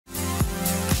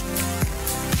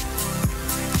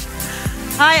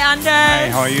Hi, Anders. Hi,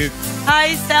 how are you?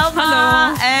 Hi, Selma.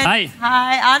 Hello. And Hi.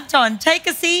 Hi, Anton. Take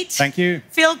a seat. Thank you.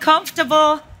 Feel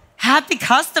comfortable. Happy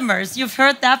customers. You've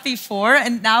heard that before,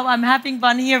 and now I'm having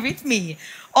one here with me,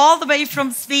 all the way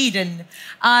from Sweden.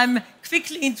 I'm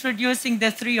quickly introducing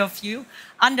the three of you.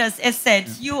 Anders, as said,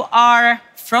 you are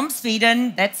from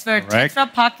Sweden. That's where Correct.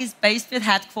 Tetra Pak is based with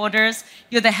headquarters.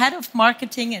 You're the head of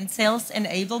marketing and sales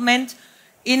enablement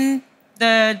in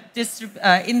the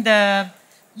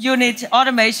unit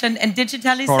automation and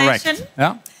digitalization. Correct.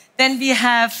 Yeah. Then we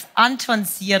have Anton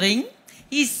Siering.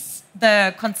 He's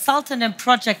the consultant and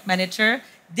project manager,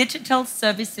 digital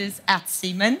services at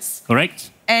Siemens.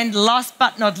 Correct. And last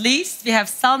but not least, we have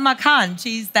Salma Khan.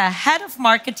 She's the head of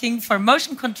marketing for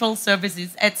motion control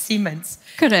services at Siemens.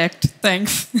 Correct.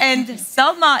 Thanks. And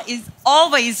Salma is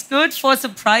always good for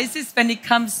surprises when it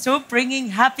comes to bringing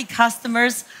happy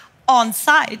customers on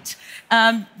site.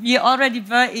 We already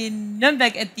were in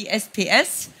Nuremberg at the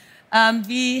SPS.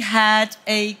 We had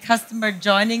a customer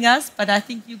joining us, but I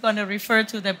think you're going to refer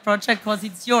to the project because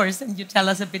it's yours and you tell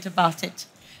us a bit about it.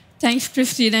 Thanks,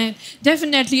 Christine.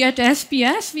 Definitely at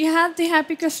SPS, we had the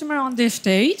happy customer on this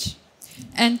stage.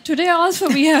 And today also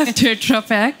we have Tetra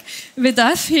Pak with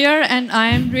us here. And I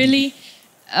am really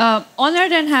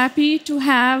honored and happy to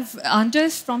have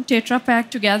Anders from Tetra Pak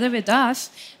together with us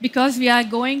because we are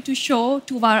going to show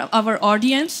to our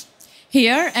audience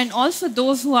here and also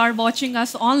those who are watching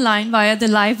us online via the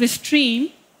live stream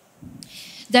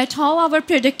that how our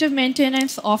predictive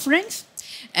maintenance offerings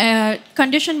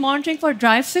condition monitoring for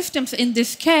drive systems in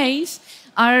this case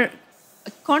are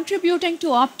contributing to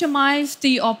optimize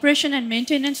the operation and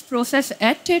maintenance process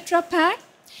at Tetra Pak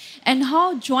and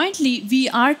how jointly we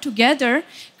are together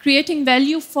creating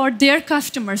value for their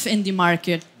customers in the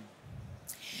market.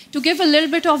 To give a little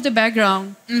bit of the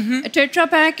background, Tetra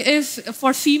Pak is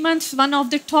for Siemens one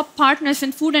of the top partners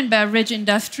in food and beverage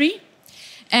industry.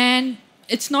 And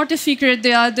it's not a secret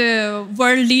they are the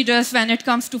world leaders when it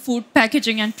comes to food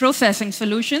packaging and processing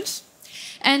solutions.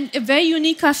 And a very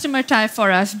unique customer type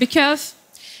for us because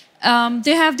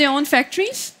they have their own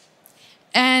factories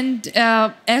and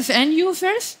as end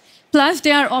users, plus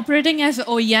they are operating as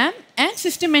OEM and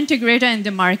system integrator in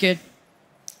the market.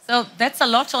 So that's a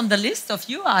lot on the list of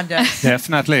you, Anders.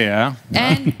 Definitely, yeah.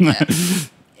 And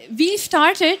we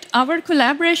started our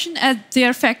collaboration at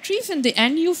their factories in the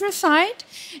end user side,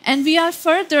 and we are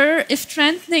further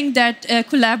strengthening that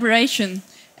collaboration.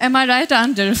 Am I right,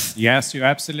 Anders? Yes, you're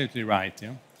absolutely right.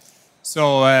 Yeah.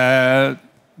 So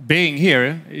being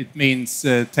here, it means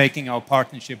taking our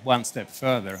partnership one step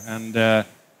further. And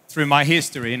through my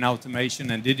history in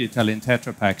automation and digital in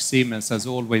Tetra Pak, Siemens has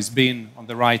always been on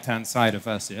the right-hand side of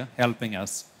us, yeah, helping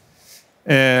us.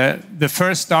 The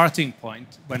first starting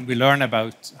point when we learn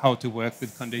about how to work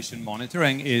with condition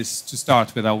monitoring is to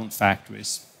start with our own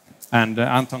factories. And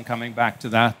Anton coming back to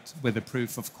that with the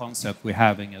proof of concept we're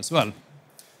having as well.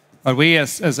 But we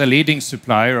as a leading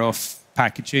supplier of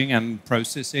packaging and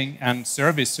processing and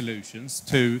service solutions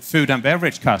to food and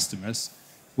beverage customers,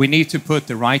 we need to put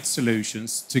the right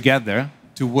solutions together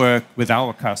to work with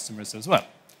our customers as well.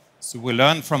 So we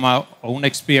learn from our own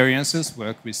experiences,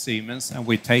 work with Siemens, and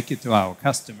we take it to our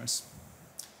customers.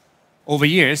 Over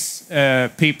years,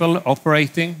 people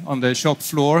operating on the shop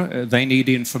floor, they need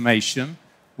information.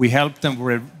 We help them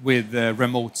with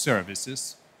remote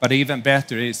services. But even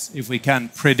better is if we can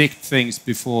predict things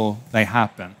before they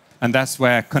happen. And that's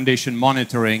where condition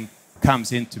monitoring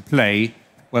comes into play,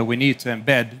 where we need to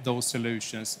embed those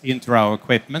solutions into our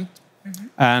equipment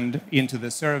and into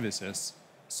the services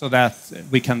so that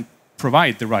we can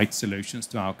provide the right solutions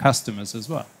to our customers as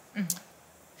well.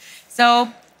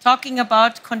 So, talking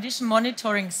about condition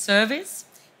monitoring service,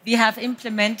 we have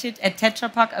implemented at Tetra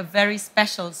Pak a very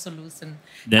special solution.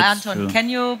 That's Anton, true. can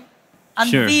you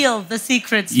unveil the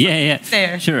secrets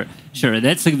there? Sure.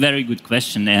 That's a very good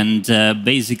question. And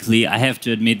basically, I have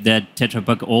to admit that Tetra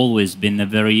Pak always been a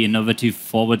very innovative,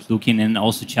 forward-looking, and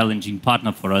also challenging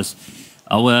partner for us.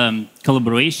 Our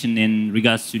collaboration in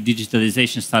regards to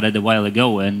digitalization started a while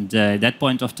ago. And at that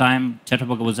point of time, Tetra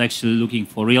Pak was actually looking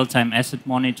for real-time asset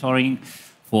monitoring,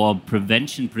 for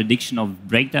prevention, prediction of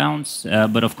breakdowns,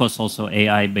 but of course also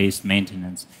AI-based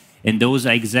maintenance. And those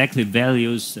are exactly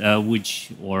values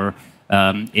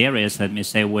areas, let me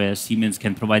say, where Siemens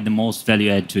can provide the most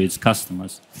value add to its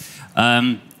customers.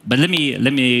 But let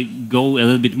me go a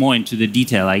little bit more into the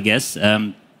detail, I guess.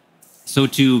 So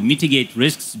to mitigate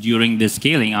risks during the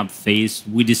scaling up phase,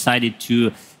 we decided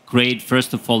to create,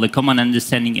 first of all, a common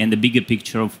understanding and the bigger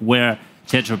picture of where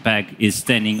Tetra Pak is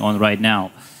standing on right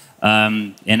now.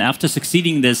 And after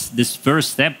succeeding this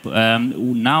first step,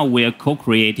 now we are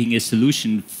co-creating a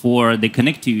solution for the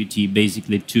connectivity,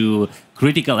 basically, to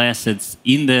critical assets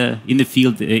in the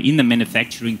field, in the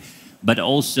manufacturing, but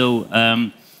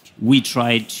also we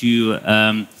try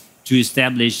to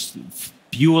establish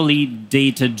purely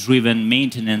data-driven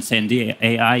maintenance and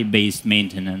AI-based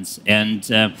maintenance. And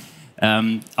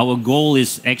our goal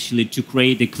is actually to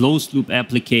create a closed-loop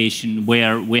application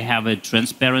where we have a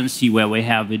transparency, where we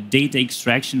have a data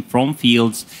extraction from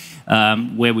fields,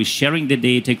 where we're sharing the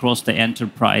data across the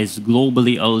enterprise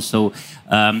globally also.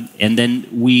 And then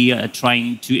we are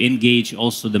trying to engage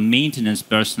also the maintenance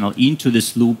personnel into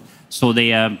this loop, so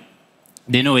they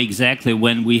know exactly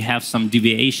when we have some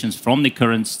deviations from the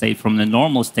current state, from the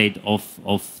normal state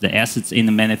of the assets in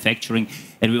the manufacturing.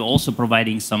 And we're also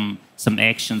providing some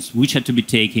actions which are to be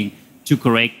taken to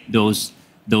correct those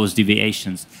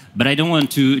deviations. But I don't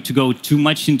want to go too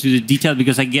much into the detail,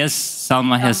 because I guess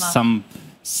Salma has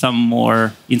some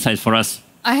more insights for us.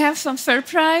 I have some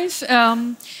surprise.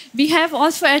 We have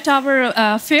also at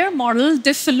our fair model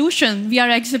this solution. We are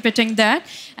exhibiting that.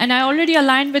 And I already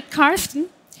aligned with Karsten.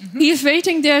 He is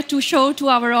waiting there to show to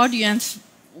our audience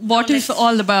what it's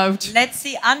all about. Let's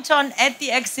see Anton at the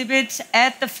exhibit,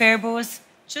 at the fair booth,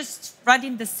 just right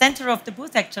in the center of the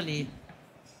booth, actually.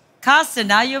 Carsten,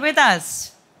 are you with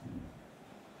us?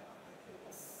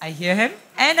 I hear him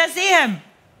and I see him.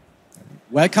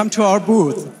 Welcome to our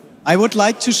booth. I would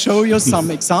like to show you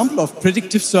some example of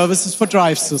predictive services for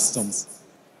drive systems.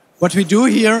 What we do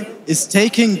here is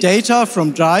taking data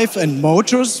from drive and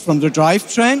motors from the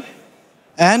drivetrain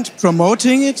and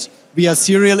promoting it via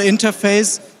serial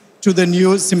interface to the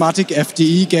new SIMATIC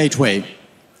FDE gateway.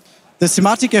 The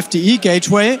SIMATIC FDE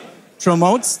gateway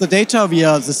promotes the data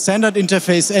via the standard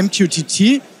interface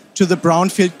MQTT to the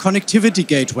brownfield connectivity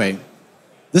gateway.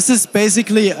 This is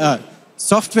basically a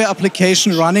software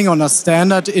application running on a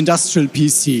standard industrial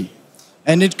PC,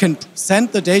 and it can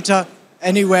send the data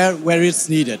anywhere where it's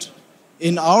needed.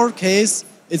 In our case,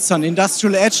 it's an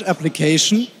industrial edge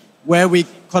application where we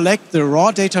collect the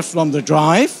raw data from the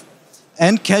drive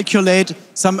and calculate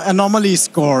some anomaly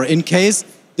score in case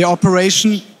the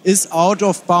operation is out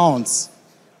of bounds.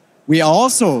 We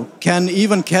also can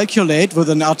even calculate with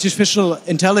an artificial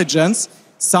intelligence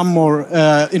some more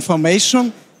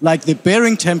information, like the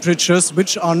bearing temperatures,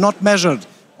 which are not measured,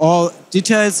 or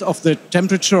details of the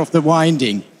temperature of the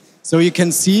winding. So you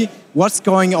can see what's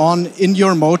going on in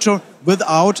your motor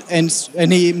without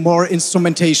any more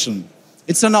instrumentation.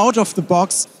 It's an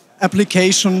out-of-the-box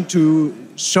application to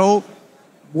show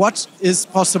what is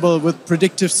possible with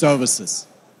predictive services.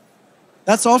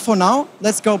 That's all for now.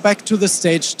 Let's go back to the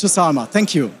stage to Salma.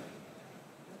 Thank you.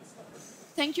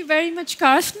 Thank you very much,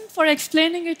 Karsten, for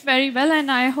explaining it very well,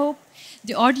 and I hope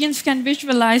the audience can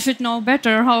visualize it now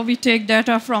better, how we take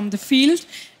data from the field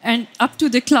and up to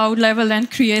the cloud level and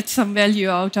create some value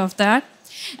out of that.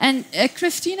 And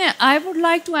Christine, I would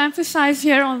like to emphasize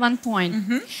here on one point,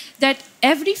 that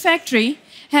every factory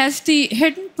has the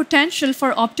hidden potential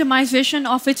for optimization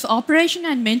of its operation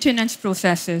and maintenance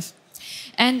processes.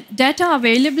 And data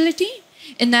availability,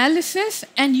 analysis,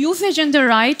 and usage in the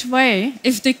right way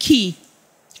is the key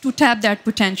to tap that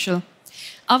potential.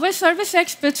 Our service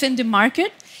experts in the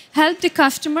market help the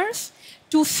customers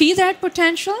to see that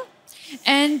potential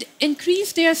and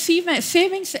increase their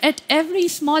savings at every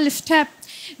small step,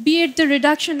 be it the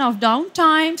reduction of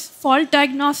downtimes, fault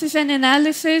diagnosis and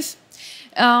analysis,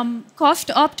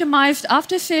 cost-optimized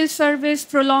after-sales service,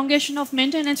 prolongation of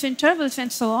maintenance intervals,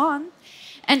 and so on.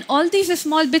 And all these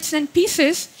small bits and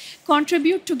pieces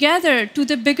contribute together to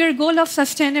the bigger goal of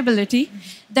sustainability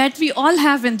that we all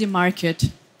have in the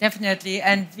market. Definitely,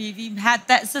 and we had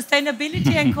that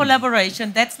sustainability and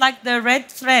collaboration. That's like the red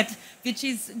thread, which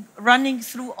is running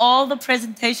through all the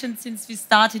presentations since we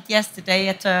started yesterday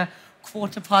at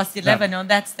 11:15 on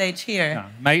that stage here.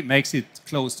 Yeah. Makes it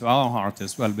close to our heart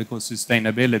as well, because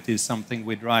sustainability is something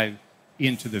we drive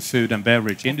into the food and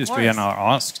beverage industry and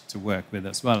are asked to work with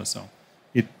as well. So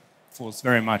it falls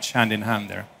very much hand in hand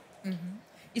there.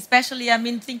 Especially, I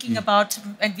mean, thinking about,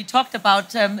 and we talked about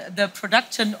the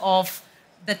production of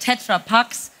the Tetra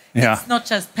Paks. Yeah. It's not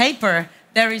just paper.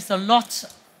 There is a lot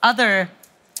other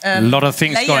a lot of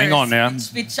things going on, yeah.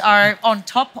 which are on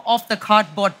top of the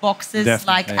cardboard boxes,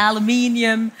 like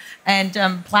aluminium and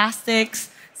plastics.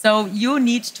 So you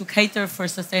need to cater for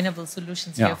sustainable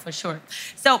solutions here for sure.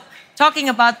 So talking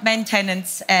about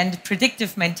maintenance and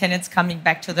predictive maintenance, coming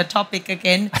back to the topic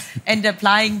again, and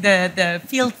applying the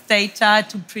field data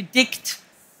to predict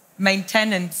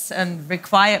maintenance and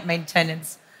required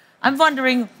maintenance. I'm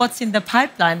wondering what's in the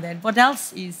pipeline then. What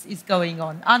else is going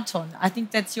on? Anton, I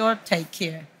think that's your take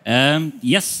here.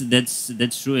 Yes,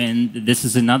 that's true, and this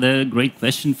is another great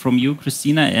question from you,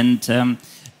 Christina. And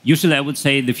usually, I would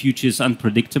say the future is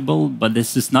unpredictable, but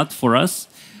this is not for us.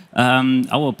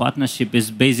 Our partnership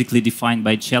is basically defined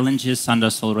by challenges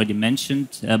Anders already mentioned,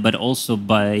 but also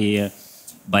by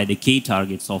the key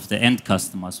targets of the end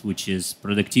customers, which is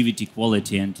productivity,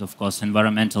 quality, and of course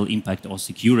environmental impact or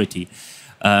security.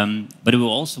 But we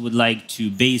also would like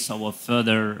to base our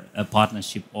further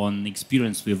partnership on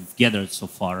experience we've gathered so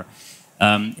far.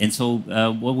 And so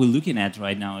what we're looking at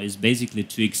right now is basically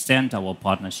to extend our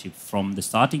partnership from the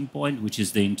starting point, which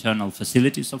is the internal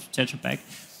facilities of Tetra Pak,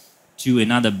 to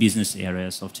another business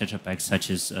areas of Tetra Pak,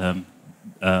 such as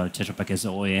Tetra Pak as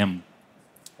OEM.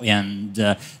 And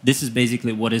this is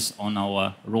basically what is on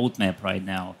our roadmap right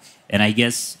now. And I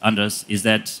guess, Anders, is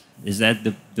that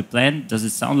the plan? Does it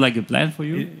sound like a plan for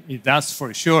you? It does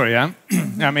for sure, yeah.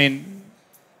 I mean,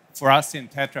 for us in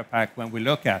Tetra Pak, when we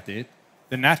look at it,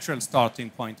 the natural starting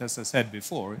point, as I said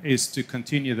before, is to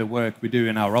continue the work we do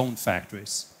in our own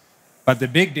factories. But the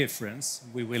big difference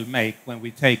we will make when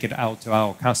we take it out to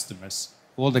our customers,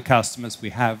 all the customers we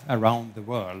have around the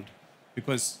world,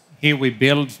 because here we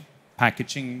build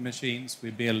packaging machines,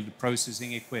 we build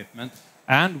processing equipment,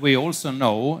 and we also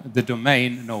know the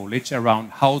domain knowledge around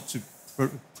how to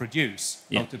produce,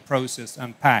 how to process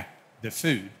and pack the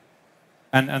food.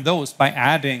 And those, by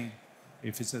adding,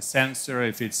 if it's a sensor,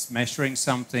 if it's measuring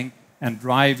something, and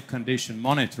drive condition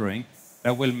monitoring,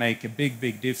 that will make a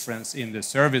big difference in the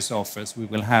service offers we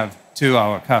will have to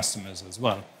our customers as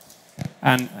well.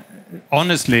 And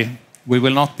honestly, we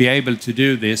will not be able to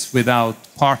do this without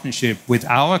partnership with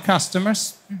our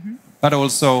customers, but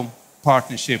also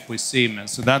partnership with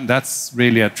Siemens. So that's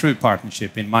really a true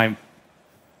partnership in my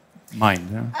mind.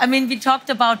 Yeah? I mean, we talked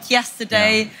about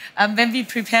yesterday, when we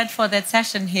prepared for that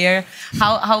session here,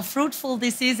 how fruitful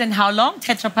this is and how long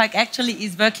Tetra Pak actually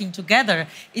is working together.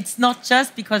 It's not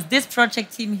just because this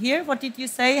project team here, what did you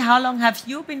say? How long have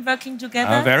you been working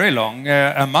together? Very long,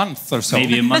 a month or so.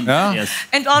 Maybe a month, yes.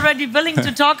 And already willing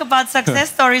to talk about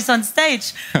success stories on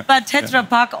stage. But Tetra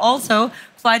Pak also,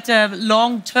 quite a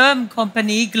long-term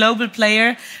company, global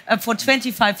player. For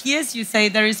 25 years, you say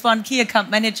there is one key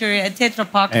account manager at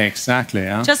Tetra Pak. Exactly,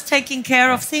 yeah. Just taking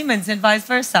care of Siemens and vice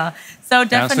versa. So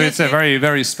definitely. So it's a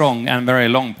very strong and very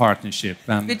long partnership.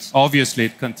 And obviously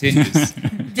it continues.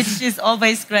 Which is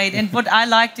always great. And what I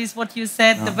liked is what you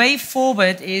said, the way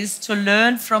forward is to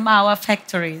learn from our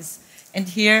factories. And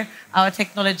here our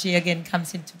technology again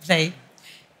comes into play.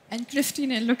 And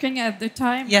Christine, looking at the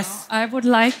time, yes, now, I would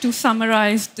like to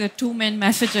summarize the two main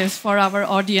messages for our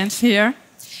audience here.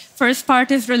 First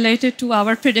part is related to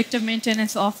our predictive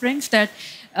maintenance offerings, that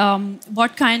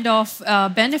what kind of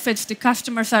benefits the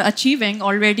customers are achieving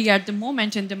already at the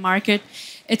moment in the market.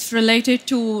 It's related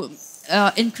to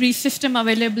increased system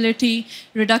availability,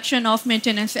 reduction of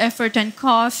maintenance effort and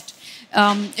cost,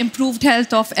 improved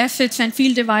health of assets and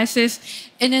field devices.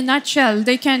 In a nutshell,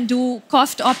 they can do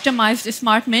cost-optimized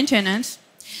smart maintenance.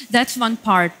 That's one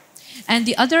part. And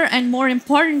the other and more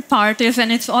important part is,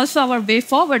 and it's also our way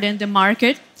forward in the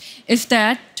market, is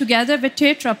that together with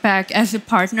Tetra Pak as a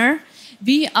partner,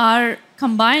 we are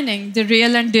combining the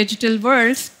real and digital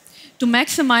worlds to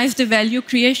maximize the value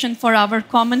creation for our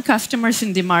common customers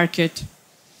in the market.